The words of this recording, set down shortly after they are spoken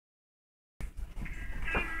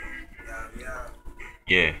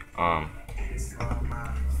Yeah,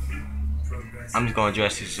 I'm just gonna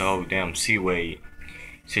address this whole damn C.Wade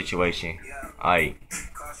situation. Like,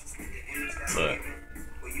 look,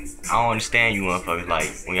 I don't understand you motherfuckers. Like,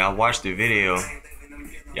 when y'all watch the video,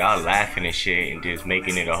 y'all laughing and shit and just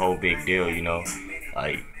making it a whole big deal, you know?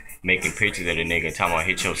 Like, making pictures of the nigga talking about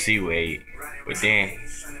hit your C.Wade. But then,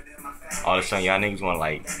 all of a sudden, y'all niggas wanna,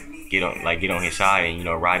 like, get on his side and, you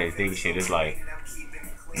know, ride his dick and shit. It's like,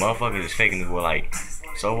 motherfuckers is faking this. Well, like,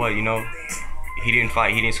 so what, you know? He didn't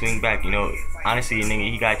fight. He didn't swing back. You know, honestly,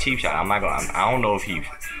 nigga, he got cheap shot. I'm not gonna. I don't know if he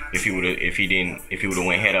would have, if he would have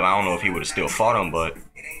went head up. I don't know if he would have still fought him. But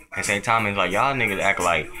at the same time, it's like y'all niggas act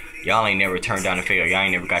like y'all ain't never turned down the fail. Y'all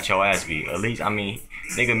ain't never got your ass beat. At least, I mean,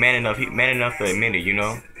 nigga, man enough. He man enough to admit it. You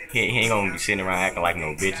know, he ain't gonna be sitting around acting like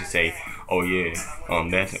no bitch and say, oh yeah,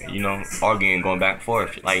 that's, you know, arguing, going back and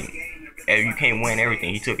forth. Like, you can't win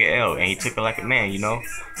everything. He took an L and he took it like a man. You know,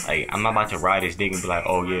 like, I'm not about to ride his dick and be like,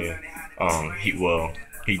 oh yeah.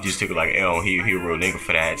 He just took it like L. He a real nigga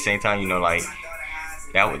for that. At the same time, you know, like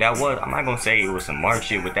that was, I'm not gonna say it was some mark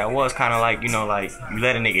shit, but that was kind of like, you know, like you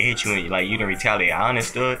let a nigga hit you and like you didn't retaliate. I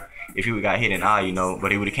understood if he would got hit in the eye, you know,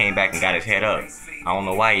 but he would have came back and got his head up. I don't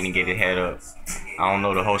know why he didn't get his head up. I don't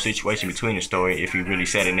know the whole situation between the story, if he really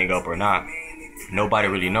set a nigga up or not. Nobody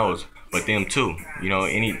really knows, but them too. You know,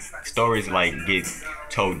 any stories like get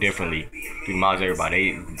told differently through the mouths of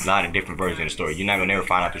everybody. A lot of different versions of the story. You're not gonna never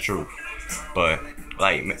find out the truth. But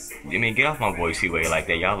like, I mean, get off my boy C.Wade like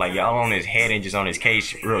that. Y'all on his head and just on his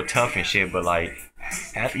case real tough and shit. But like,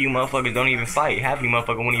 half of you motherfuckers don't even fight. Half of you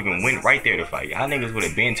motherfuckers wouldn't even went right there to fight. Y'all niggas would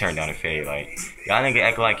have been turned down the fade. Like, y'all niggas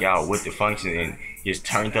act like y'all with the function and just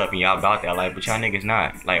turned up and y'all about that life, but y'all niggas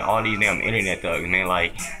not. Like, all these damn internet thugs, man.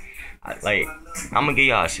 Like, I'm gonna give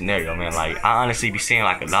y'all a scenario, man. Like, I honestly be seeing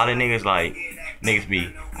like a lot of niggas, like, niggas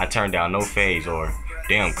be, I turned down no phase, or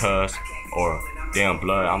damn cuz, or damn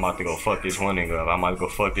blood, I'm about to go fuck this one nigga up. I'm about to go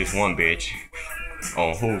fuck this one bitch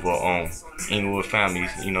on Hoover, on Inglewood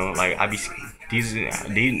families, you know. Like, I be, these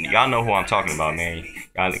y'all know who I'm talking about, man.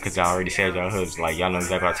 Y'all, cause I already said y'all hoods, like, y'all know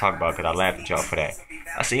exactly what I talk about, cause I laugh at y'all for that.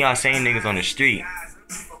 I see y'all saying niggas on the street.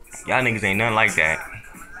 Y'all niggas ain't nothing like that.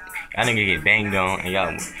 Y'all niggas get banged on, and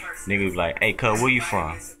y'all niggas be like, hey, cuz, where you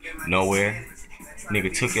from? Nowhere.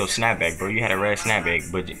 Nigga took your snapback, bro. You had a red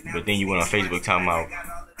snapback, but then you went on Facebook talking about,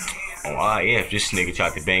 oh, if this nigga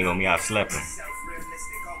tried to bang on me, I slept him.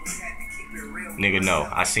 Nigga, no,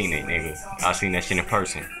 I seen it, nigga. I seen that shit in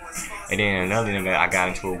person. And then another nigga I got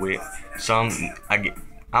into it with, I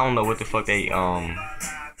don't know what the fuck they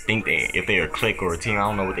think if they're a clique or a team. I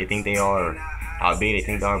don't know what they think they are or how big they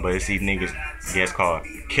think they are, but it's these niggas, I guess, called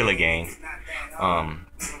Killer Gang.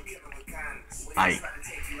 Like,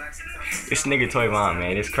 this nigga Toyvon,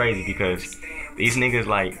 man, it's crazy because these niggas,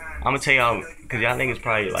 like, I'm gonna tell y'all, cause y'all niggas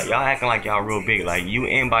probably, like, y'all acting like y'all real big. Like, you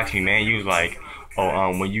inbox me, man, you was like,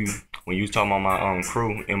 oh, when you was talking about my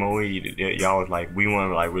crew, MOE, y'all was like, we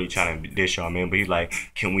weren't like really trying to dish y'all, man, but he's like,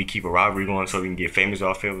 can we keep a rivalry going so we can get famous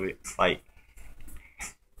off of it? Like,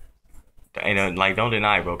 and like, don't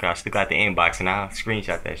deny it, bro, cause I still got the inbox and I'll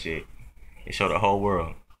screenshot that shit and show the whole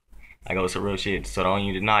world. Like, oh, it's a real shit, so don't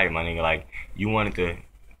even deny it, my nigga. Like, you wanted to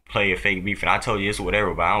play a fake beef, and I told you it's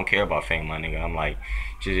whatever, but I don't care about fame, my nigga. I'm like,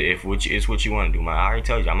 just it's what you want to do, man. I already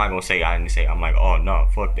told you. I'm not gonna say I didn't say. I'm like, oh no,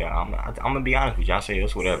 fuck that. I'm gonna be honest with you. I say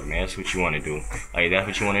it's whatever, man. That's what you want to do. Like, that's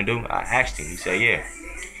what you want to do. I asked him. He said yeah,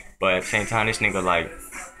 but at the same time, this nigga, like,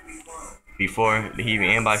 before he even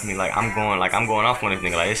inboxed me, like, I'm going off on this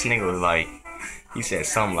nigga. Like, this nigga was like, he said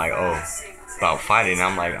something like, oh, about fighting. And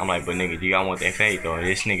I'm like, but nigga, do y'all want that fade though? And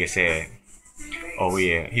this nigga said, oh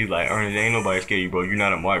yeah, he's like, Ernest, ain't nobody scared of you, bro. You're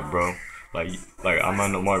not a mark, bro. Like I'm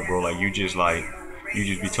not no mark, bro. Like, you just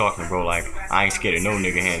be talking, bro. Like, I ain't scared of no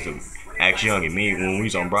nigga hands up. Ask Young and me, when we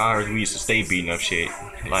was on Briars, we used to stay beating up shit.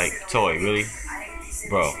 Like, Toy, really?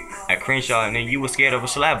 Bro, at Crenshaw, and then you was scared of a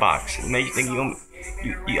slap box. It made you think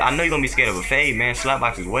I know you're gonna be scared of a fade, man. Slap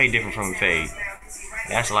box is way different from a fade.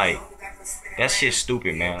 That shit's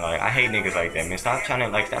stupid, man. Like, I hate niggas like that, man. Stop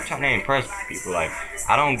trying to impress people. Like,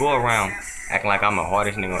 I don't go around acting like I'm the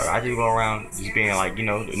hardest nigga. I just go around just being like, you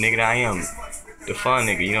know, the nigga that I am. The fun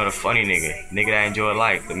nigga, you know, the funny nigga. Nigga that enjoy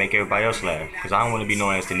life, to make everybody else laugh. Cause I don't want to be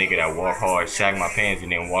known as the nigga that walk hard, sag my pants,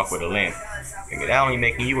 and then walk with a limp. Nigga, that only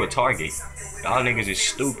making you a target. Y'all niggas is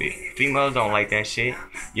stupid. Females don't like that shit.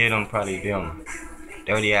 Yeah, them probably them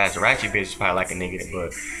dirty ass ratchet bitches probably like a nigga,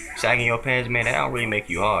 but sagging your pants, man, that don't really make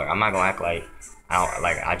you hard. I'm not gonna act like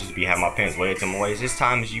I just be having my pants way to my waist. There's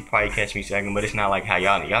times you probably catch me sagging, but it's not like how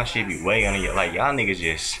y'all should be way under your, like, y'all niggas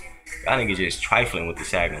just trifling with the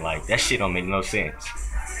sagging. Like, that shit don't make no sense.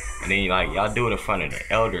 And then like y'all do it in front of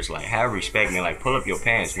the elders, like have respect, man. Like pull up your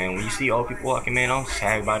pants, man. When you see old people walking, man, don't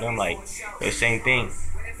sag by them. Like the same thing.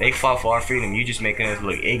 They fought for our freedom. You just making us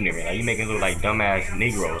look ignorant. Like you making us look like dumbass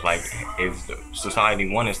Negroes. Like if the society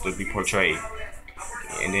want us to be portrayed.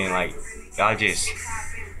 And then like y'all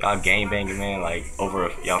gang banging, man. Like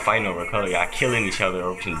y'all fighting over a color. Y'all killing each other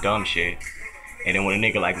over some dumb shit. And then when a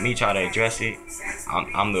nigga like me try to address it,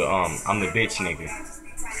 I'm the bitch nigga.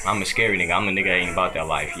 I'm a scary nigga. I'm a nigga that ain't about that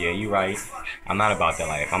life. Yeah, you right. I'm not about that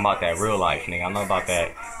life. I'm about that real life, nigga. I'm not about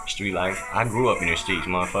that street life. I grew up in the streets,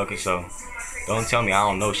 motherfucker. So don't tell me I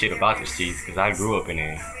don't know shit about the streets, cause I grew up in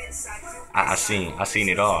there. I seen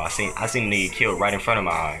it all. I seen a nigga killed right in front of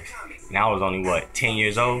my eyes. And I was only what 10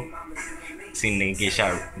 years old. Seen a nigga get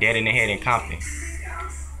shot dead in the head in Compton.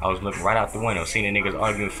 I was looking right out the window, seen the niggas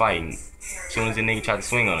arguing, fighting. As soon as the nigga tried to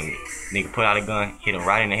swing on him, nigga put out a gun, hit him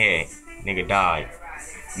right in the head. Nigga died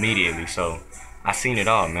immediately. So I seen it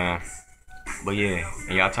all, man. But yeah,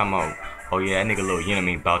 and y'all talking about, oh yeah, that nigga little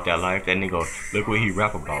enemy about that life. That nigga, look what he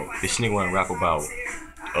rap about. This nigga wanna rap about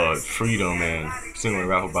freedom, and this nigga wanna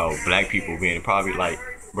rap about black people being probably like,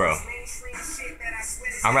 bro.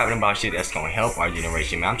 I'm rapping about shit that's gonna help our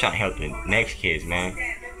generation, man. I'm trying to help the next kids, man.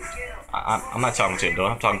 I'm not talking to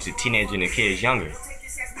adults. I'm talking to teenagers and the kids younger.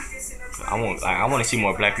 I want to see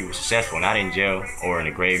more black people successful, not in jail or in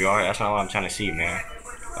the graveyard. That's not what I'm trying to see, man.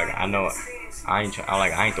 Like I know I ain't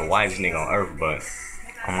the wisest nigga on earth, but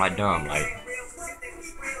I'm not dumb. Like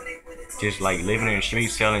just like living in the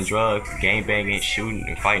streets, selling drugs, gang banging, shooting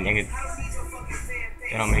and fighting niggas.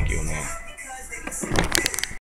 That don't make you a man.